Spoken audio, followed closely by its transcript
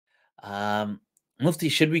Um, Mufti,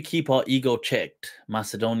 should we keep our ego checked?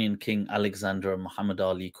 Macedonian King Alexander and Muhammad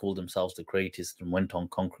Ali called themselves the greatest and went on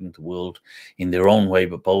conquering the world in their own way,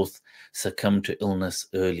 but both succumbed to illness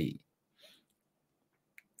early.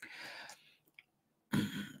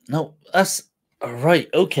 No, that's right.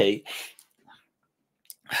 Okay.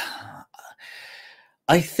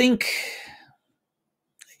 I think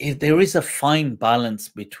there is a fine balance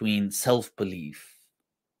between self-belief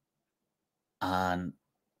and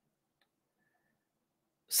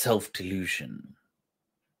self-delusion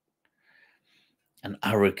and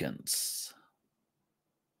arrogance.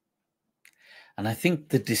 And I think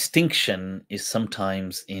the distinction is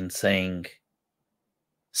sometimes in saying,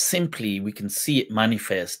 simply, we can see it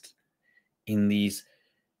manifest in these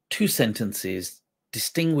two sentences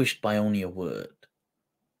distinguished by only a word.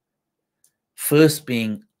 First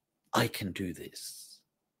being, I can do this.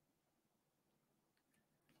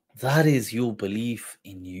 That is your belief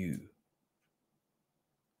in you.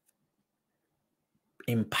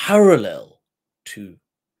 In parallel to,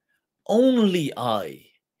 only I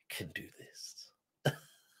can do this.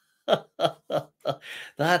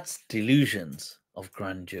 That's delusions of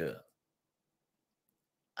grandeur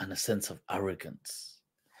and a sense of arrogance.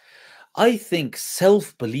 I think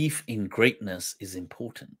self-belief in greatness is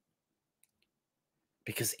important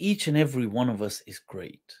because each and every one of us is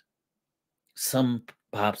great. Some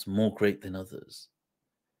perhaps more great than others.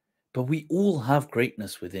 But we all have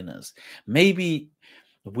greatness within us. Maybe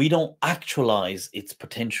we don't actualize its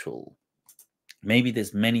potential. Maybe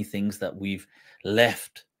there's many things that we've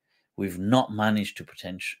not managed to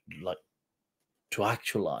to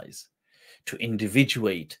actualize, to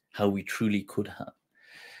individuate how we truly could have.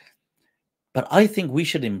 But I think we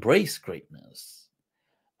should embrace greatness.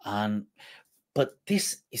 But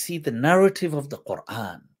this, you see, the narrative of the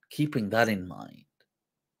Quran, keeping that in mind,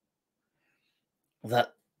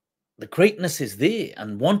 that the greatness is there,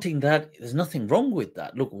 and wanting that, there's nothing wrong with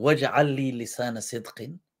that. Look, وَجَعَلْ لِي لِسَانَ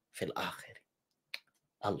صِدْقٍ فِي الْآخِرِ.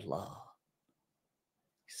 Allah.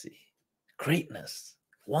 You see, greatness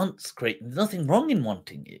wants great. Nothing wrong in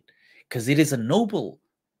wanting it, because it is a noble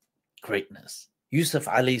greatness. Yusuf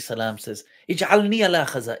alayhi salam says, "Ij'alni ala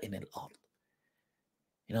khaza'in al-ard."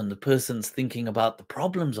 You know, and the person's thinking about the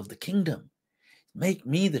problems of the kingdom. Make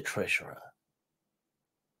me the treasurer.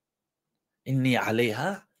 Inni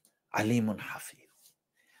alayha alimun hafiz.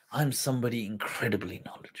 I'm somebody incredibly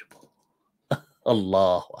knowledgeable.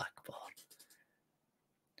 Allahu Akbar.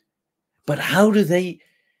 But how do they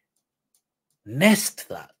nest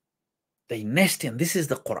that? They nest in. This is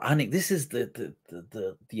the Quranic. This is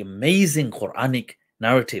the amazing Quranic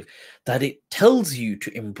narrative, that it tells you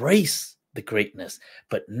to embrace the greatness,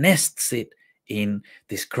 but nests it in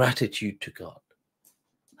this gratitude to God.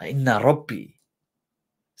 Inna Rabbi.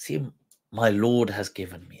 See, my Lord has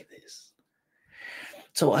given me this.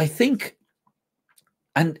 So I think,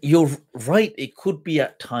 and you're right, it could be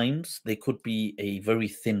at times, there could be a very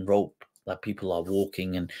thin rope that people are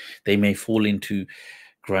walking, and they may fall into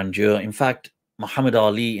grandeur. In fact, Muhammad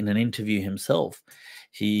Ali, in an interview himself,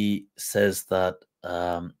 he says that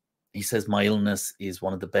my illness is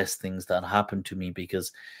one of the best things that happened to me,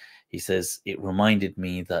 because he says it reminded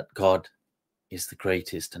me that God is the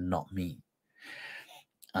greatest and not me.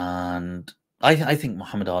 And I think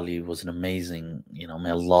Muhammad Ali was an amazing,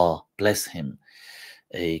 may Allah bless him,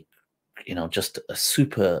 just a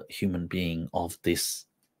superhuman being of this,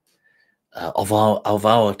 of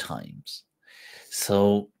our times.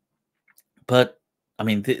 So, but I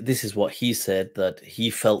mean, this is what he said, that he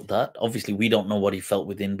felt that. Obviously, we don't know what he felt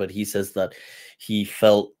within, but he says that he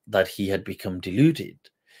felt that he had become deluded,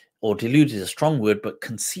 or deluded is a strong word, but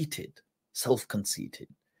conceited, self-conceited,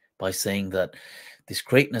 by saying that this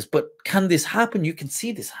greatness, but can this happen? You can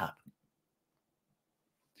see this happen.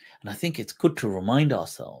 And I think it's good to remind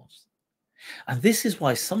ourselves. And this is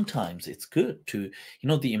why sometimes it's good to,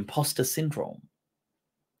 the imposter syndrome.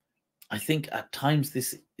 I think at times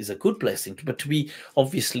this is a good blessing, but to be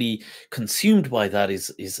obviously consumed by that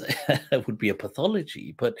is would be a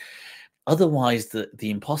pathology. But otherwise, the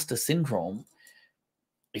imposter syndrome,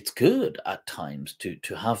 it's good at times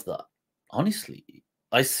to have that. Honestly,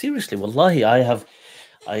 I seriously, wallahi,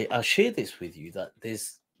 I share this with you, that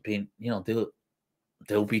there's been,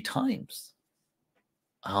 there'll be times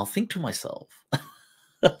I'll think to myself,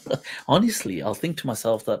 honestly, I'll think to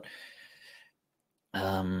myself that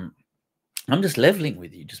I'm just leveling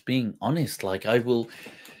with you, just being honest. Like, I will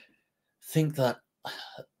think that,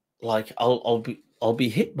 like, I'll be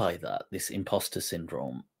hit by that, this imposter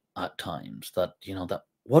syndrome at times, that, that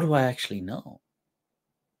what do I actually know?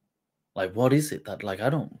 Like, what is it that, like, I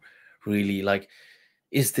don't really, like,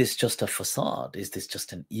 is this just a facade? Is this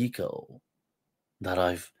just an ego that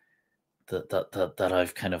I've that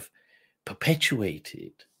I've kind of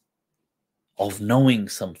perpetuated, of knowing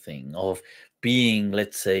something, of being,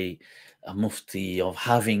 let's say, a mufti, of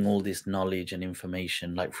having all this knowledge and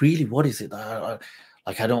information? Like, really, what is it that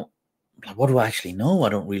I don't, like, what do I actually know? I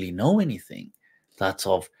don't really know anything that's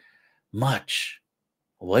of much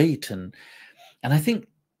weight. And I think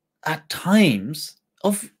at times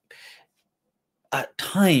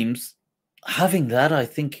having that, I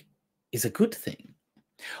think, is a good thing.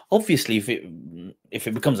 Obviously, if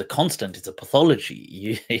it becomes a constant, it's a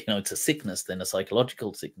pathology. You know, it's a sickness, then a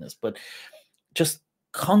psychological sickness. But just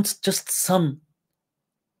some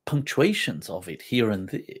punctuations of it here and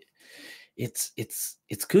there,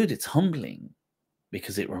 it's good. It's humbling,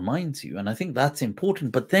 because it reminds you, and I think that's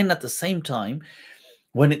important. But then at the same time,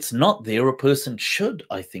 when it's not there, a person should,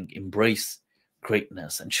 I think, embrace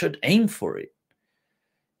greatness and should aim for it.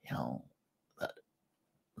 You know,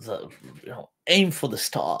 aim for the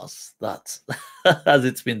stars. That's as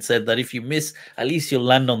it's been said, that if you miss, at least you'll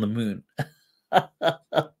land on the moon.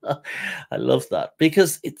 I love that,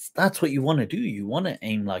 because that's what you want to do. You want to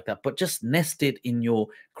aim like that, but just nest it in your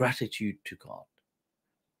gratitude to God.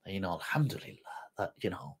 You know, alhamdulillah, that, you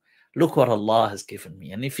know, look what Allah has given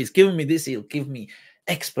me, and if He's given me this, He'll give me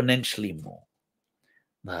exponentially more.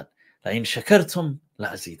 That la in shakartum la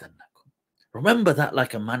azidannakum. Remember that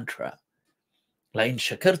like a mantra. La in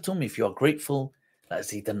shakartum, if you are grateful, la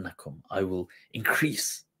azidannakum, I will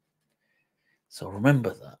increase. So remember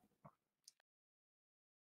that.